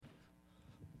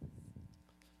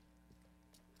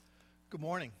Good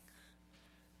morning.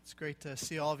 It's great to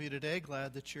see all of you today.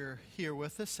 Glad that you're here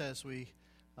with us as we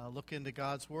look into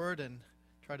God's Word and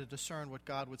try to discern what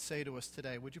God would say to us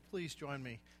today. Would you please join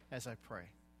me as I pray?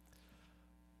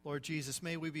 Lord Jesus,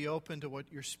 may we be open to what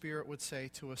your Spirit would say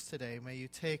to us today. May you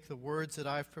take the words that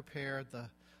I've prepared, the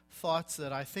thoughts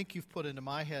that I think you've put into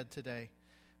my head today.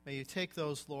 May you take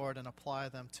those, Lord, and apply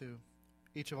them to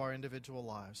each of our individual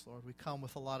lives. Lord, we come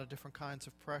with a lot of different kinds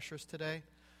of pressures today.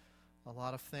 A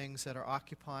lot of things that are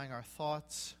occupying our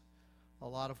thoughts, a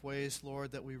lot of ways,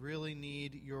 Lord, that we really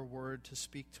need your word to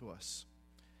speak to us.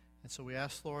 And so we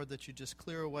ask, Lord, that you just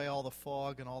clear away all the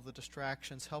fog and all the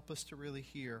distractions. Help us to really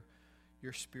hear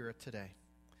your Spirit today.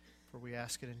 For we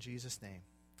ask it in Jesus' name.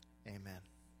 Amen.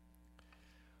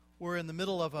 We're in the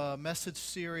middle of a message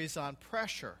series on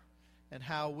pressure and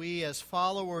how we as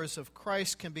followers of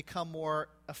Christ can become more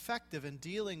effective in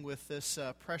dealing with this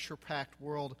pressure-packed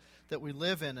world that we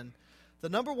live in. And the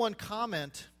number one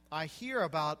comment I hear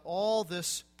about all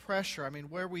this pressure,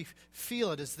 where we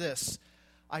feel it, is this: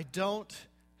 I don't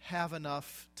have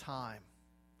enough time.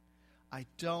 I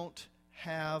don't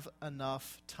have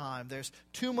enough time. There's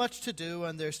too much to do,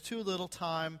 and there's too little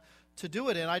time to do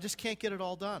it in. I just can't get it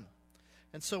all done.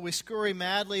 And so we scurry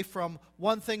madly from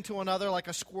one thing to another like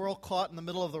a squirrel caught in the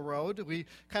middle of the road. We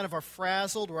kind of are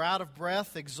frazzled, we're out of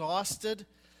breath, exhausted,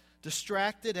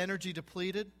 distracted, energy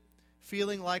depleted,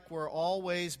 feeling like we're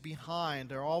always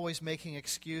behind or always making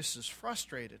excuses,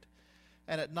 frustrated.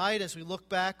 And at night, as we look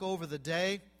back over the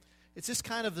day, it's just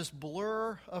kind of this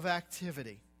blur of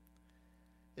activity.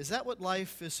 Is that what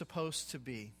life is supposed to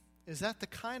be? Is that the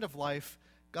kind of life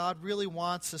God really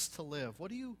wants us to live? What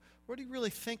do you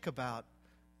really think about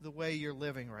the way you're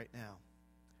living right now?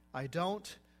 I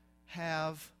don't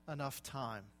have enough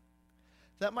time.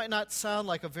 That might not sound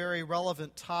like a very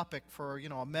relevant topic for,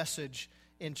 a message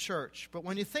in church, but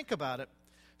when you think about it,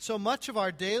 so much of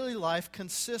our daily life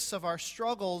consists of our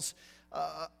struggles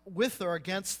with or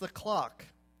against the clock.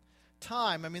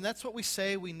 Time, that's what we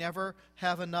say we never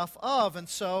have enough of, and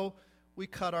so we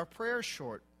cut our prayers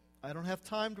short. I don't have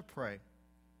time to pray.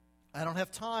 I don't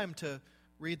have time to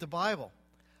read the Bible.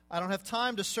 I don't have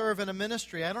time to serve in a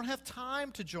ministry. I don't have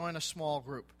time to join a small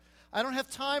group. I don't have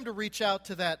time to reach out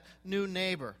to that new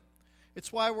neighbor.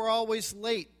 It's why we're always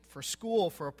late for school,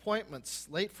 for appointments,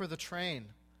 late for the train,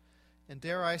 and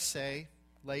dare I say,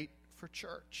 late for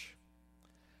church.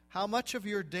 How much of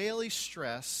your daily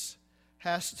stress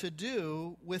has to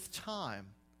do with time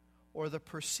or the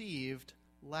perceived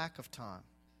lack of time?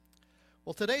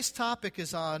 Well, today's topic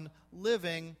is on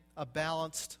living a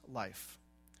balanced life.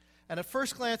 And at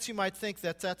first glance, you might think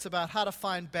that that's about how to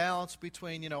find balance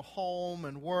between, home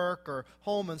and work or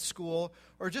home and school,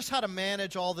 or just how to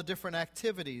manage all the different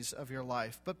activities of your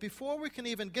life. But before we can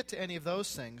even get to any of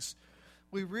those things,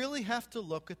 we really have to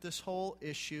look at this whole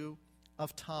issue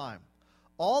of time.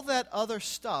 All that other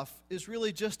stuff is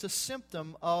really just a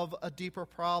symptom of a deeper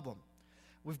problem.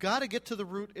 We've got to get to the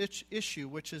root issue,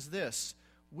 which is this: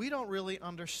 we don't really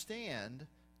understand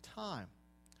time.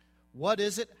 What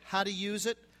is it? How to use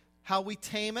it? How we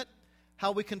tame it?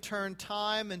 How we can turn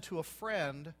time into a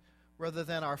friend rather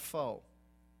than our foe.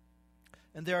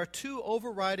 And there are two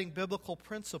overriding biblical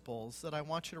principles that I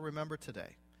want you to remember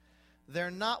today.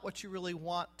 They're not what you really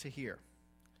want to hear.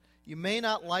 You may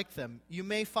not like them. You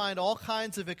may find all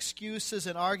kinds of excuses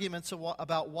and arguments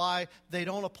about why they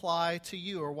don't apply to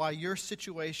you or why your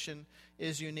situation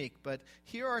is unique. But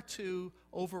here are two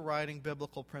overriding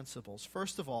biblical principles.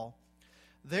 First of all,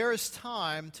 there is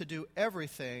time to do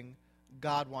everything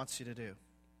God wants you to do.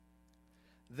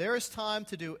 There is time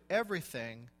to do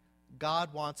everything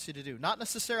God wants you to do. Not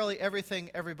necessarily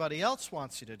everything everybody else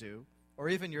wants you to do, or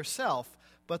even yourself,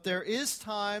 but there is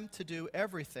time to do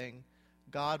everything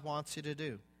God wants you to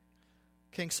do.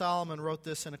 King Solomon wrote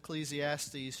this in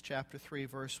Ecclesiastes chapter 3,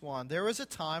 verse 1. There is a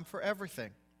time for everything,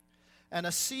 and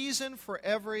a season for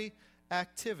every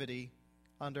activity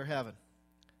under heaven.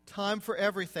 Time for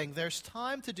everything. There's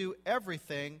time to do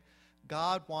everything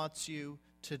God wants you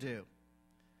to do,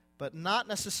 but not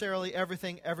necessarily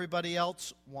everything everybody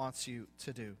else wants you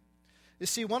to do. You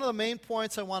see, one of the main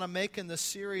points I want to make in this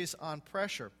series on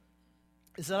pressure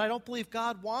is that I don't believe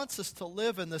God wants us to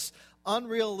live in this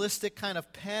unrealistic kind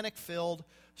of panic-filled,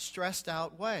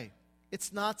 stressed-out way.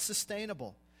 It's not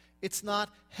sustainable. It's not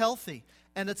healthy,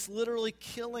 and it's literally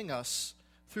killing us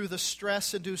through the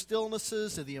stress-induced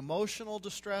illnesses and the emotional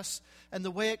distress and the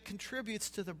way it contributes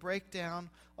to the breakdown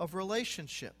of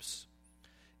relationships.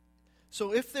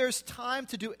 So if there's time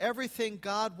to do everything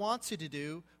God wants you to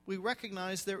do, we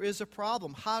recognize there is a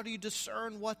problem. How do you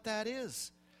discern what that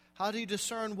is? How do you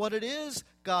discern what it is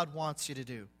God wants you to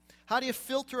do? How do you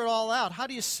filter it all out? How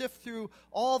do you sift through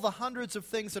all the hundreds of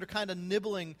things that are kind of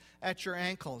nibbling at your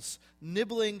ankles,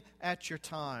 nibbling at your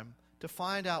time, to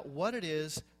find out what it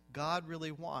is God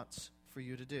really wants for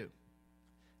you to do?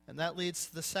 And that leads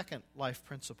to the second life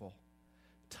principle.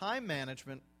 Time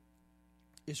management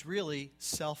is really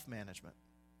self-management.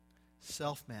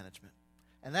 Self-management.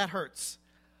 And that hurts.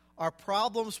 Our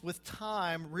problems with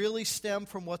time really stem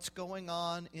from what's going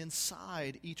on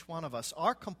inside each one of us.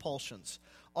 Our compulsions,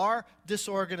 our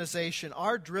disorganization,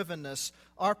 our drivenness,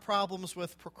 our problems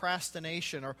with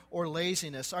procrastination or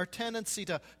laziness, our tendency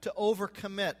to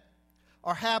overcommit,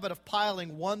 our habit of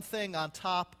piling one thing on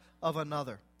top of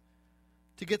another.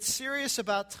 To get serious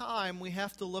about time, we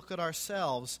have to look at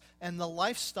ourselves and the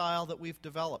lifestyle that we've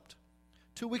developed.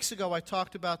 2 weeks ago, I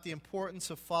talked about the importance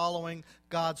of following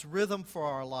God's rhythm for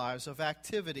our lives of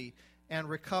activity and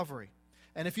recovery.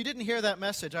 And if you didn't hear that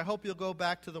message, I hope you'll go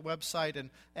back to the website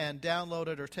and download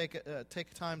it or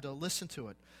take time to listen to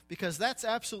it, because that's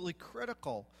absolutely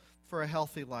critical for a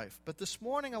healthy life. But this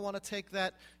morning, I want to take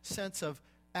that sense of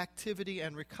activity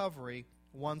and recovery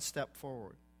one step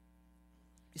forward.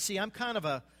 You see, I'm kind of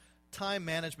a time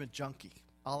management junkie.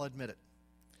 I'll admit it.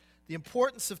 The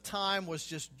importance of time was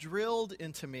just drilled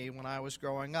into me when I was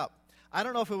growing up. I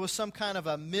don't know if it was some kind of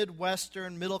a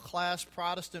Midwestern, middle-class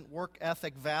Protestant work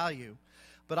ethic value,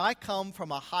 but I come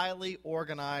from a highly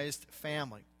organized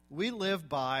family. We live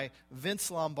by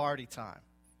Vince Lombardi time.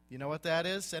 You know what that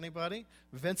is, anybody?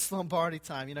 Vince Lombardi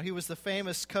time. You know, he was the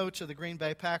famous coach of the Green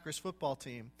Bay Packers football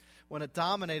team when it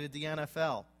dominated the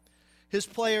NFL. His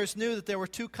players knew that there were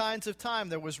two kinds of time.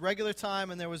 There was regular time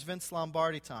and there was Vince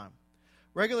Lombardi time.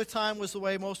 Regular time was the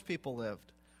way most people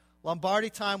lived. Lombardi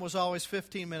time was always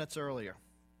 15 minutes earlier.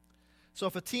 So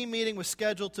if a team meeting was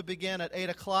scheduled to begin at 8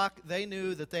 o'clock, they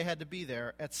knew that they had to be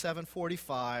there at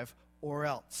 7:45 or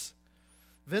else.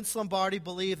 Vince Lombardi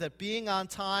believed that being on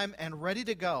time and ready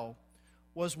to go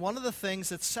was one of the things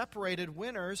that separated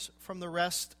winners from the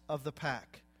rest of the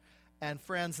pack. And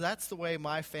friends, that's the way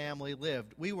my family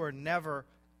lived. We were never,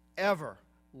 ever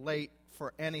late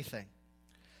for anything.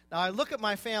 Now, I look at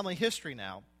my family history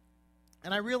now,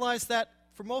 and I realize that,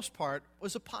 for most part,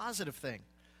 was a positive thing.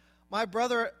 My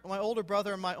older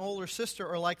brother, and my older sister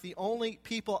are like the only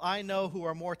people I know who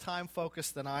are more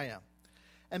time-focused than I am.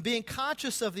 And being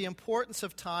conscious of the importance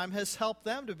of time has helped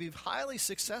them to be highly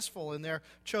successful in their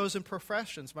chosen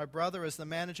professions. My brother is the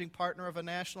managing partner of a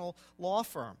national law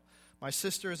firm. My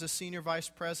sister is a senior vice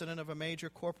president of a major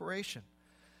corporation.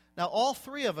 Now, all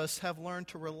three of us have learned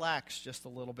to relax just a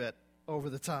little bit over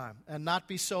the time and not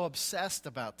be so obsessed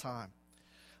about time.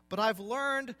 But I've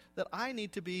learned that I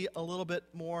need to be a little bit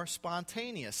more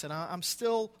spontaneous, and I'm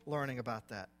still learning about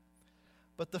that.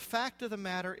 But the fact of the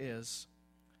matter is,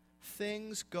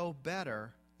 things go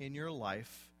better in your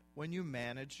life when you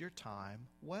manage your time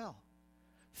well.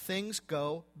 Things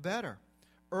go better.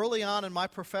 Early on in my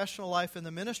professional life in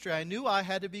the ministry, I knew I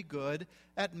had to be good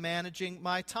at managing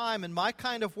my time. In my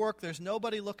kind of work, there's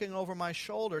nobody looking over my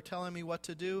shoulder telling me what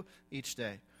to do each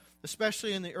day,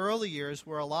 especially in the early years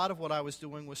where a lot of what I was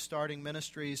doing was starting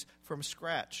ministries from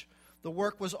scratch. The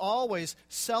work was always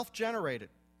self-generated,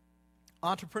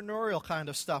 entrepreneurial kind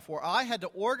of stuff where I had to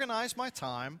organize my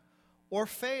time or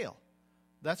fail.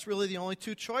 That's really the only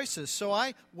two choices. So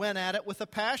I went at it with a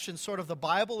passion, sort of the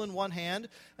Bible in one hand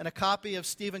and a copy of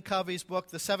Stephen Covey's book,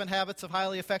 The 7 Habits of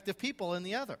Highly Effective People, in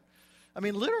the other. I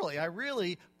mean, literally, I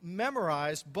really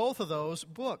memorized both of those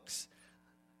books.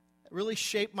 It really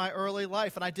shaped my early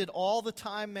life, and I did all the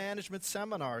time management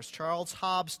seminars, Charles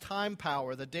Hobbs' Time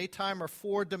Power, the Daytimer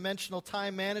 4-dimensional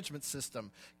time management system,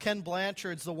 Ken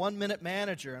Blanchard's The 1-Minute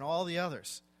Manager, and all the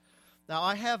others. Now,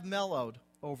 I have mellowed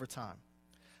over time.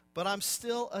 But I'm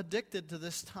still addicted to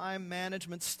this time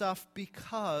management stuff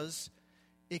because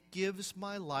it gives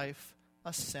my life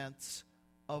a sense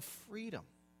of freedom.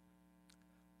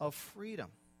 Of freedom.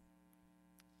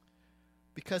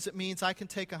 Because it means I can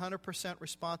take 100%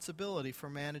 responsibility for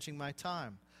managing my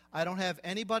time. I don't have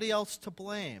anybody else to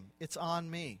blame. It's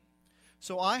on me.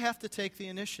 So I have to take the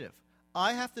initiative.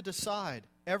 I have to decide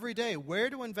every day where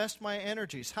to invest my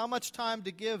energies, how much time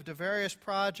to give to various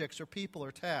projects or people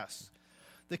or tasks.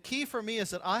 The key for me is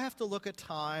that I have to look at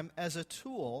time as a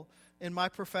tool in my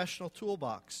professional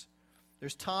toolbox.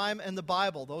 There's time and the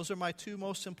Bible. Those are my two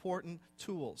most important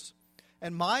tools.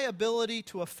 And my ability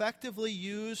to effectively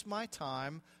use my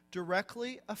time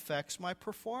directly affects my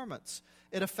performance.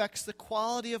 It affects the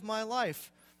quality of my life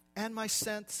and my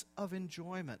sense of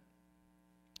enjoyment.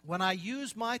 When I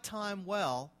use my time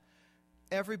well,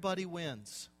 everybody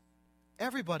wins.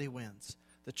 Everybody wins.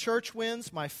 The church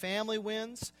wins, my family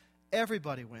wins,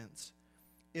 everybody wins.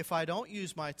 If I don't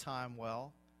use my time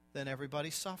well, then everybody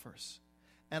suffers.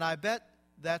 And I bet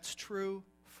that's true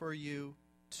for you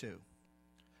too.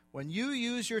 When you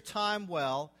use your time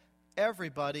well,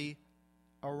 everybody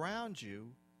around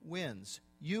you wins.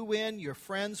 You win, your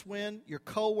friends win, your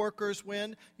coworkers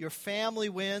win, your family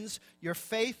wins, your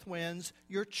faith wins,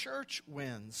 your church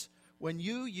wins when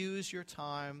you use your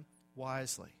time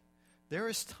wisely. There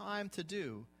is time to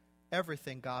do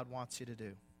everything God wants you to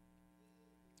do.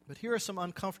 But here are some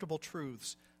uncomfortable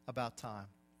truths about time.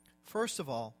 First of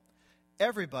all,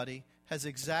 everybody has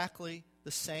exactly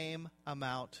the same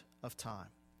amount of time.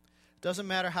 Doesn't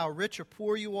matter how rich or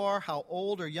poor you are, how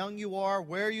old or young you are,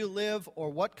 where you live,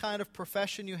 or what kind of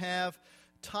profession you have,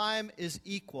 time is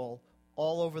equal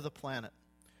all over the planet.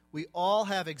 We all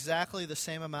have exactly the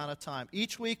same amount of time.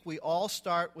 Each week we all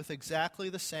start with exactly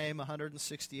the same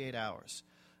 168 hours.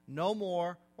 No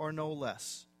more or no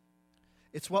less.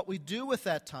 It's what we do with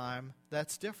that time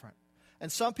that's different.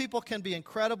 And some people can be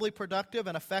incredibly productive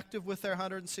and effective with their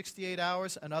 168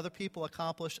 hours, and other people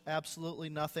accomplish absolutely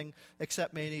nothing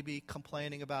except maybe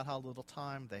complaining about how little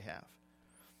time they have.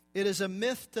 It is a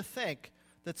myth to think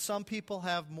that some people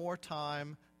have more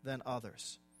time than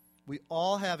others. We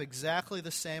all have exactly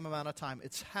the same amount of time.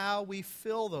 It's how we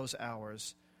fill those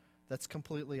hours that's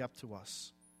completely up to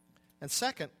us. And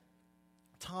second,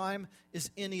 time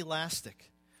is inelastic.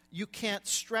 You can't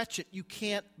stretch it. You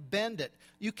can't bend it.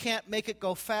 You can't make it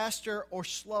go faster or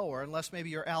slower, unless maybe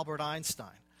you're Albert Einstein.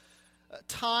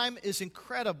 Time is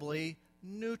incredibly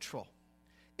neutral.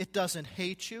 It doesn't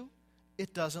hate you.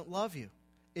 It doesn't love you.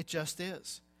 It just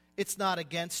is. It's not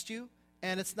against you,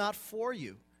 and it's not for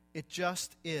you. It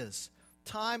just is.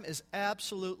 Time is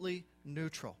absolutely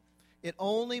neutral. It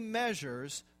only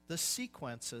measures the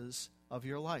sequences of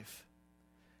your life.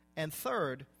 And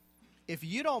third, if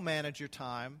you don't manage your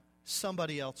time,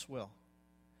 somebody else will.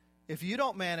 If you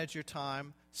don't manage your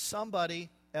time, somebody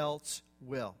else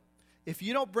will. If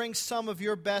you don't bring some of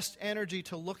your best energy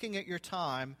to looking at your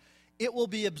time, it will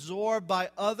be absorbed by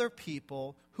other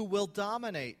people who will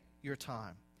dominate your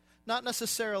time. Not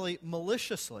necessarily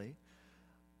maliciously,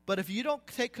 but if you don't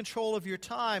take control of your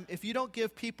time, if you don't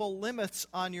give people limits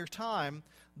on your time,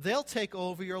 they'll take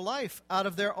over your life out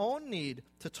of their own need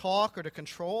to talk or to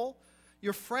control.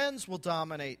 Your friends will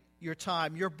dominate your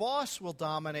time. Your boss will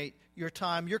dominate your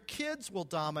time. Your kids will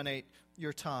dominate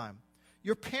your time.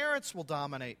 Your parents will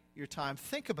dominate your time.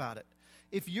 Think about it.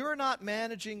 If you're not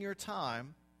managing your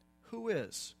time, who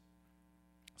is?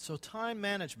 So time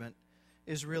management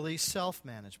is really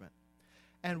self-management.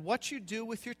 And what you do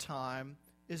with your time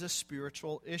is a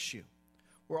spiritual issue.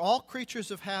 We're all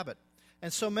creatures of habit.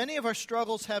 And so many of our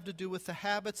struggles have to do with the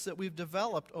habits that we've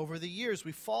developed over the years.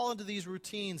 We fall into these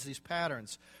routines, these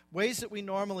patterns, ways that we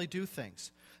normally do things.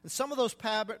 And some of those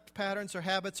patterns or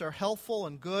habits are helpful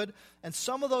and good, and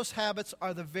some of those habits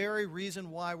are the very reason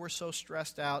why we're so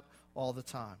stressed out all the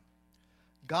time.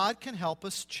 God can help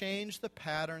us change the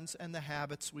patterns and the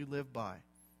habits we live by.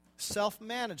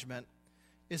 Self-management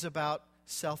is about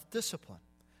self-discipline,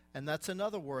 and that's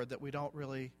another word that we don't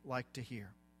really like to hear,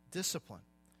 discipline.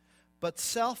 But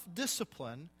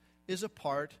self-discipline is a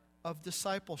part of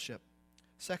discipleship.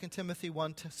 2 Timothy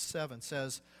 1:7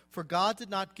 says, "For God did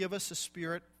not give us a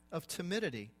spirit of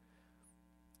timidity,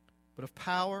 but of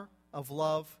power, of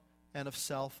love, and of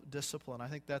self-discipline." I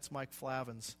think that's Mike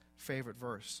Flavin's favorite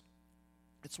verse.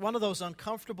 It's one of those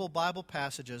uncomfortable Bible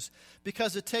passages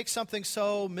because it takes something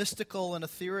so mystical and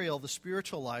ethereal, the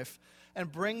spiritual life,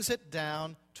 and brings it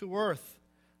down to earth.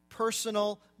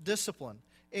 Personal discipline.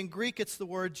 In Greek, it's the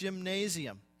word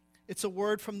gymnasium. It's a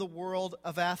word from the world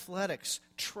of athletics,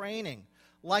 training.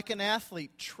 Like an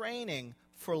athlete, training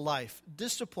for life,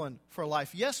 discipline for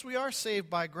life. Yes, we are saved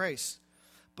by grace,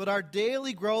 but our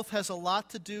daily growth has a lot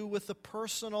to do with the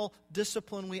personal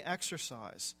discipline we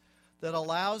exercise that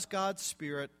allows God's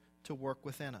Spirit to work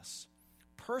within us.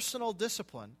 Personal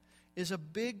discipline is a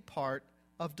big part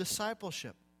of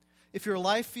discipleship. If your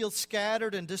life feels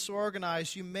scattered and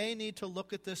disorganized, you may need to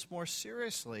look at this more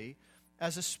seriously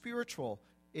as a spiritual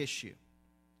issue.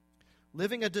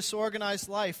 Living a disorganized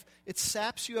life, it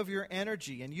saps you of your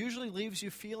energy and usually leaves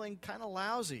you feeling kind of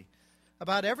lousy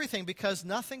about everything because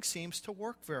nothing seems to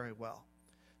work very well.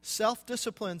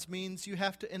 Self-discipline means you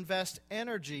have to invest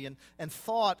energy and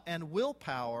thought and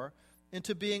willpower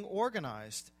into being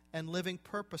organized and living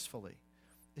purposefully.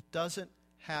 It doesn't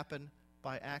happen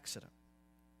by accident.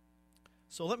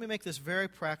 So let me make this very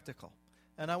practical.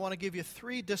 And I want to give you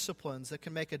 3 disciplines that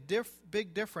can make a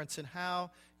big difference in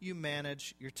how you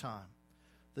manage your time.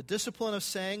 The discipline of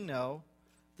saying no,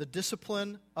 the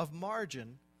discipline of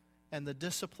margin, and the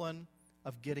discipline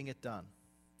of getting it done.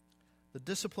 The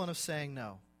discipline of saying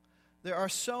no. There are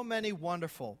so many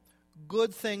wonderful,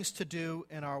 good things to do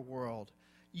in our world.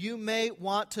 You may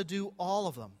want to do all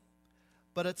of them,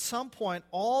 but at some point,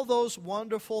 all those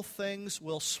wonderful things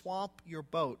will swamp your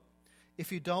boat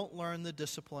if you don't learn the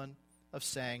discipline of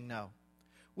saying no.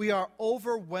 We are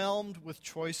overwhelmed with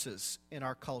choices in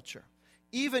our culture,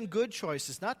 even good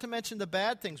choices, not to mention the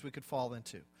bad things we could fall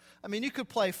into. I mean, you could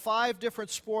play 5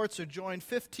 different sports or join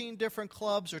 15 different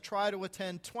clubs or try to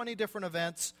attend 20 different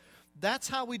events. That's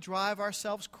how we drive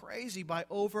ourselves crazy, by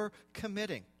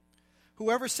overcommitting.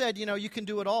 Whoever said, you can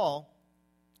do it all,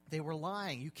 they were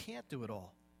lying. You can't do it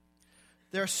all.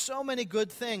 There are so many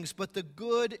good things, but the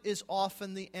good is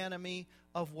often the enemy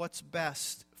of what's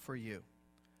best for you.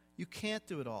 You can't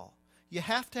do it all. You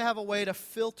have to have a way to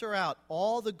filter out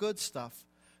all the good stuff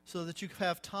so that you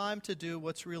have time to do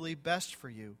what's really best for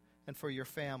you and for your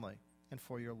family and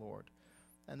for your Lord.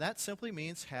 And that simply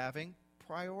means having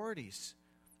priorities.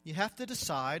 You have to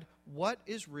decide what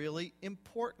is really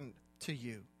important to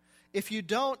you. If you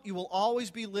don't, you will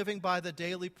always be living by the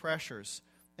daily pressures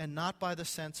and not by the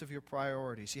sense of your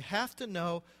priorities. You have to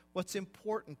know what's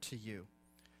important to you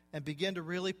and begin to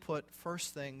really put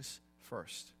first things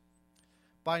first.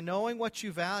 By knowing what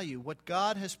you value, what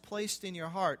God has placed in your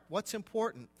heart, what's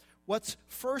important, what's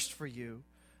first for you,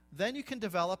 then you can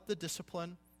develop the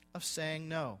discipline of saying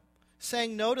no.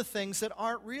 Saying no to things that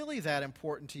aren't really that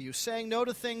important to you. Saying no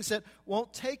to things that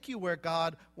won't take you where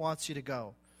God wants you to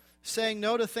go. Saying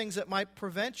no to things that might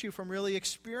prevent you from really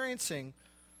experiencing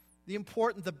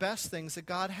the best things that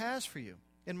God has for you.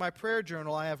 In my prayer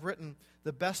journal, I have written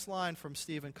the best line from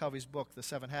Stephen Covey's book, The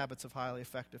 7 Habits of Highly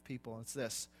Effective People, and it's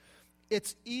this: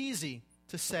 it's easy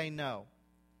to say no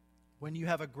when you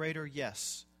have a greater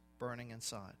yes burning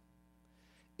inside.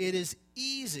 It is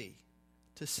easy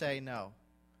to say no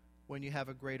when you have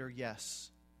a greater yes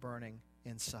burning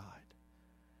inside.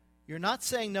 You're not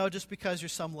saying no just because you're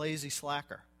some lazy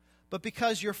slacker, but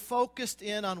because you're focused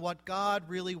in on what God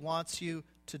really wants you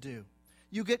to do.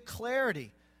 You get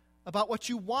clarity about what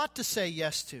you want to say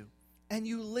yes to, and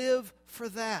you live for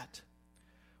that.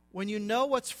 When you know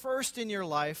what's first in your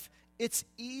life, it's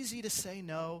easy to say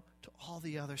no to all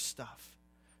the other stuff.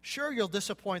 Sure, you'll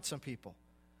disappoint some people.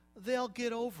 They'll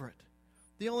get over it.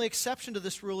 The only exception to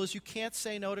this rule is you can't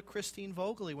say no to Christine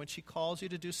Vogely when she calls you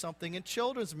to do something in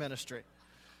children's ministry.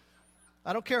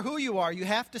 I don't care who you are, you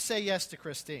have to say yes to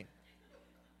Christine.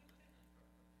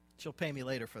 She'll pay me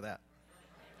later for that.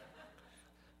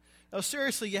 No,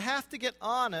 seriously, you have to get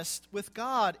honest with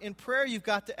God. In prayer, you've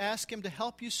got to ask Him to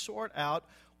help you sort out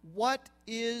what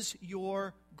is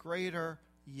your greater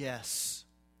yes.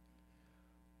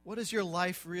 What is your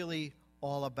life really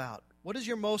all about? What is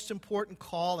your most important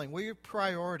calling? What are your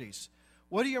priorities?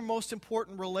 What are your most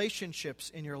important relationships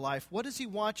in your life? What does He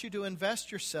want you to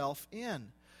invest yourself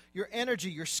in? Your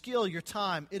energy, your skill, your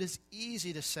time. It is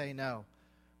easy to say no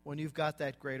when you've got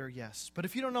that greater yes. But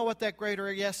if you don't know what that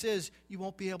greater yes is, you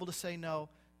won't be able to say no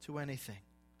to anything.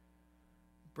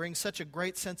 It brings such a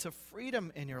great sense of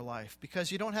freedom in your life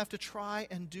because you don't have to try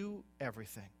and do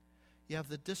everything. You have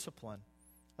the discipline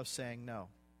of saying no.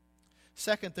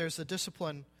 Second, there's the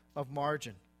discipline of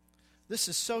margin. This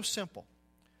is so simple,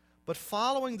 but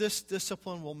following this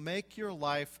discipline will make your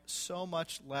life so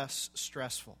much less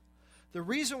stressful. The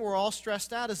reason we're all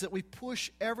stressed out is that we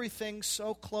push everything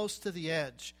so close to the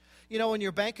edge. You know, in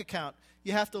your bank account,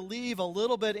 you have to leave a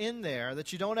little bit in there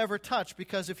that you don't ever touch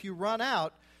because if you run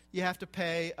out, you have to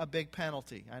pay a big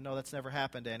penalty. I know that's never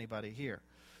happened to anybody here.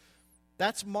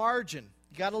 That's margin.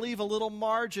 You got to leave a little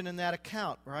margin in that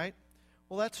account, right?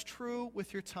 Well, that's true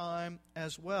with your time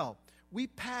as well. We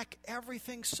pack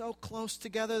everything so close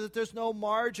together that there's no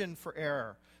margin for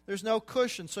error. There's no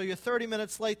cushion, so you're 30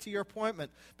 minutes late to your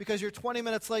appointment because you're 20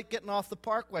 minutes late getting off the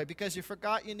parkway because you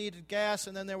forgot you needed gas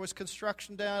and then there was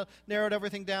construction down, narrowed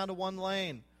everything down to one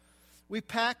lane. We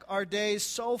pack our days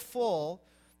so full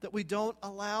that we don't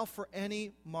allow for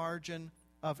any margin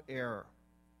of error.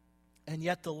 And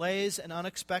yet delays and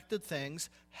unexpected things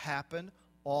happen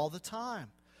all the time.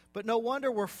 But no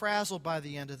wonder we're frazzled by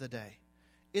the end of the day.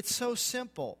 It's so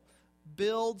simple.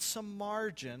 Build some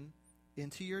margin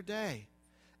into your day.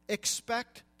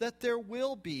 Expect that there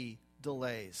will be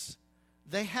delays.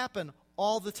 They happen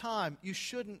all the time. You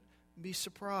shouldn't be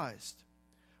surprised.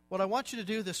 What I want you to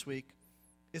do this week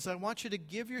is I want you to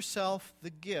give yourself the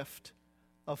gift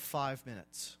of 5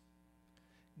 minutes.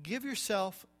 Give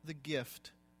yourself the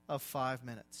gift of 5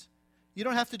 minutes. You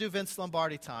don't have to do Vince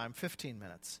Lombardi time, 15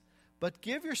 minutes. But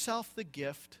give yourself the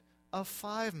gift of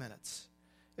 5 minutes.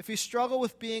 If you struggle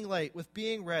with being late, with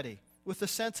being ready, with the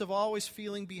sense of always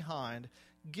feeling behind,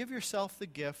 give yourself the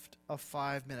gift of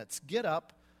 5 minutes. Get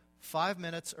up 5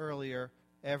 minutes earlier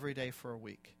every day for a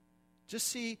week. Just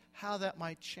see how that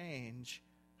might change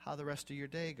how the rest of your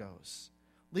day goes.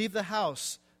 Leave the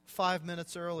house 5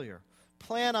 minutes earlier.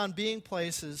 Plan on being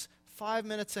places 5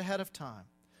 minutes ahead of time.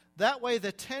 That way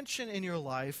the tension in your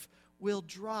life will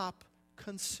drop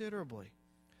considerably.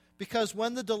 Because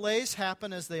when the delays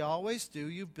happen, as they always do,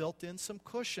 you've built in some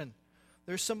cushion.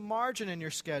 There's some margin in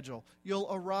your schedule. You'll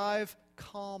arrive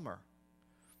calmer.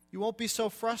 You won't be so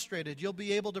frustrated. You'll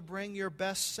be able to bring your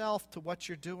best self to what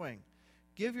you're doing.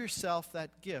 Give yourself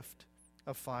that gift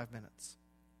of 5 minutes.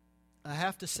 I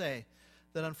have to say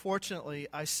that unfortunately,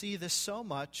 I see this so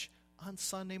much on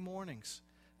Sunday mornings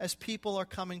as people are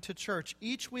coming to church.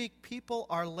 Each week, people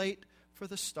are late for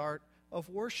the start of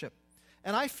worship.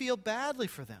 And I feel badly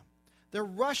for them. They're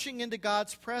rushing into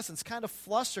God's presence, kind of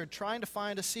flustered, trying to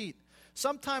find a seat.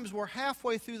 Sometimes we're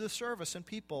halfway through the service and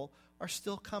people are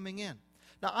still coming in.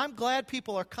 Now, I'm glad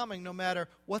people are coming no matter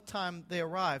what time they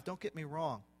arrive. Don't get me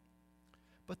wrong.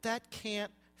 But that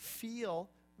can't feel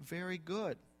very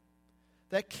good.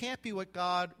 That can't be what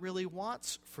God really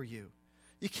wants for you.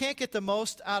 You can't get the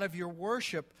most out of your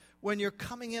worship when you're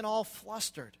coming in all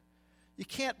flustered. You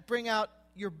can't bring out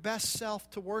your best self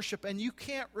to worship, and you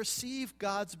can't receive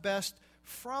God's best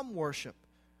from worship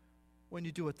when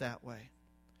you do it that way.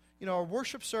 You know, our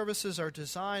worship services are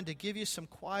designed to give you some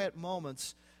quiet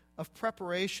moments of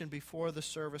preparation before the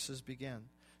services begin.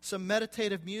 Some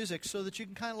meditative music so that you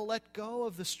can kind of let go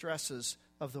of the stresses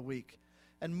of the week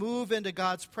and move into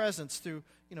God's presence through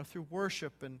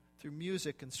worship and through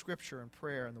music and scripture and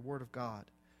prayer and the Word of God.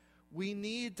 We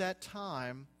need that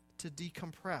time to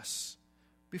decompress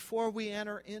before we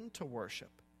enter into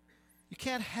worship. You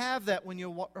can't have that when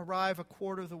you arrive a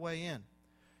quarter of the way in.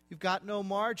 You've got no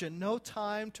margin, no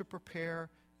time to prepare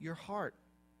your heart.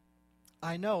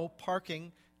 I know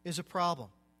parking is a problem.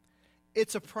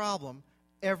 It's a problem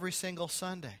every single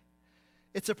Sunday.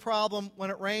 It's a problem when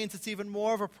it rains. It's even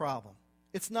more of a problem.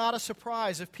 It's not a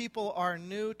surprise. If people are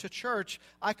new to church,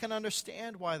 I can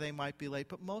understand why they might be late,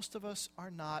 but most of us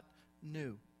are not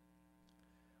new.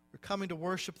 We're coming to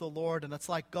worship the Lord, and it's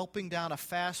like gulping down a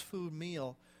fast food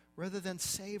meal rather than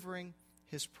savoring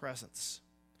His presence.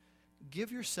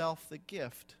 Give yourself the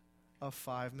gift of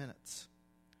 5 minutes.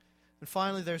 And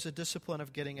finally, there's a discipline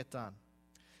of getting it done.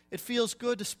 It feels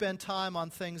good to spend time on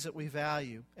things that we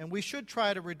value, and we should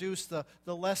try to reduce the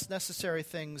less necessary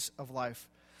things of life.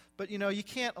 But, you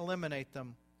can't eliminate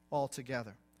them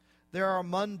altogether. There are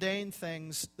mundane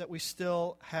things that we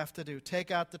still have to do. Take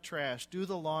out the trash, do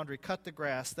the laundry, cut the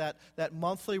grass, that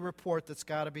monthly report that's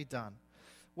got to be done.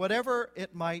 Whatever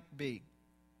it might be,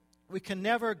 we can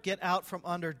never get out from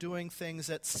under doing things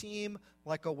that seem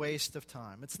like a waste of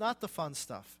time. It's not the fun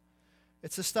stuff.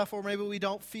 It's the stuff where maybe we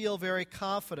don't feel very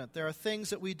confident. There are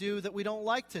things that we do that we don't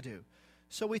like to do.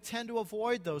 So we tend to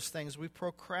avoid those things. We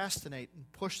procrastinate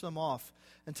and push them off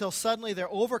until suddenly they're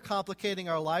overcomplicating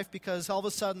our life because all of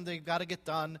a sudden they've got to get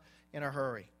done in a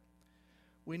hurry.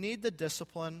 We need the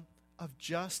discipline of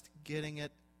just getting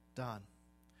it done.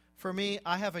 For me,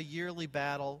 I have a yearly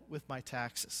battle with my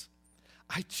taxes.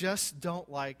 I just don't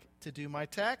like to do my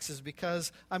taxes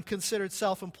because I'm considered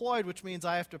self-employed, which means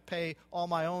I have to pay all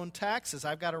my own taxes.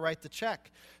 I've got to write the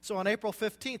check. So on April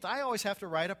 15th, I always have to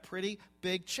write a pretty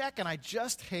big check, and I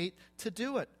just hate to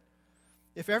do it.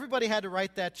 If everybody had to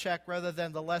write that check rather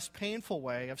than the less painful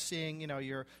way of seeing,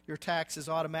 your taxes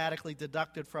automatically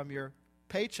deducted from your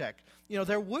paycheck,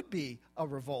 there would be a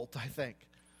revolt, I think.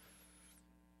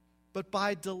 But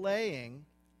by delaying,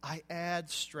 I add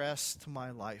stress to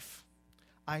my life.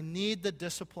 I need the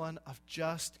discipline of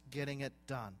just getting it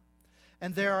done.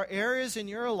 And there are areas in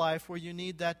your life where you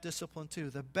need that discipline too.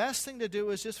 The best thing to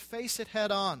do is just face it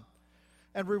head on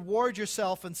and reward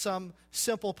yourself in some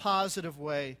simple, positive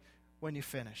way when you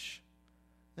finish.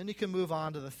 Then you can move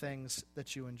on to the things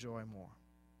that you enjoy more.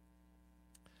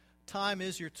 Time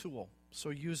is your tool, so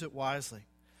use it wisely.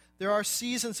 There are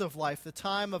seasons of life. The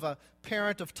time of a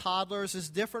parent of toddlers is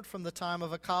different from the time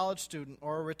of a college student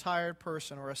or a retired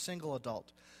person or a single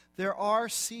adult. There are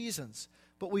seasons,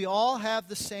 but we all have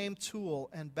the same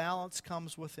tool, and balance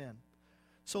comes within.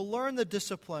 So learn the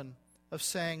discipline of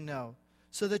saying no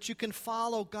so that you can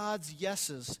follow God's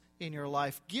yeses in your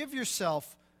life. Give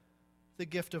yourself the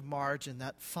gift of margin,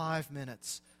 that 5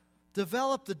 minutes.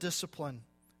 Develop the discipline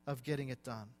of getting it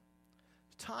done.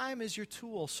 Time is your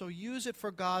tool, so use it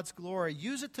for God's glory.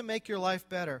 Use it to make your life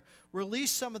better. Release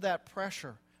some of that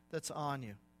pressure that's on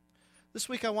you. This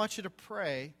week I want you to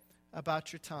pray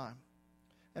about your time.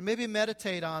 And maybe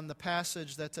meditate on the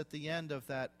passage that's at the end of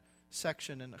that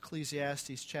section in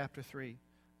Ecclesiastes chapter 3,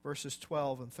 verses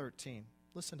 12 and 13.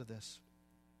 Listen to this.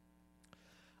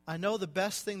 I know the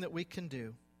best thing that we can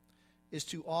do is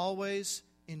to always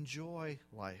enjoy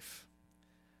life,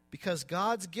 because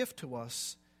God's gift to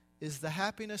us is the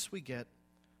happiness we get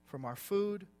from our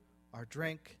food, our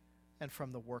drink, and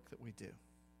from the work that we do.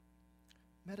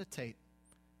 Meditate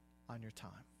on your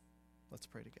time. Let's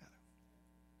pray together.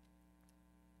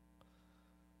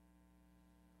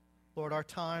 Lord, our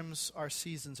times, our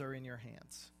seasons are in your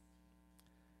hands.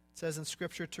 It says in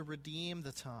Scripture to redeem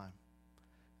the time.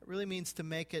 It really means to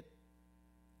make it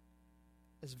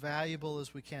as valuable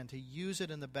as we can, to use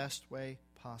it in the best way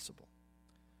possible.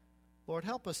 Lord,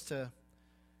 help us to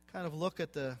kind of look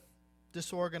at the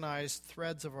disorganized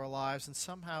threads of our lives and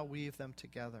somehow weave them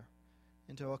together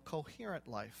into a coherent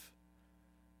life,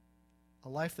 a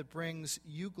life that brings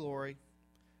you glory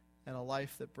and a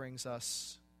life that brings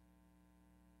us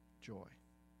joy.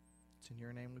 It's in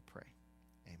your name we pray.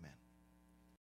 Amen.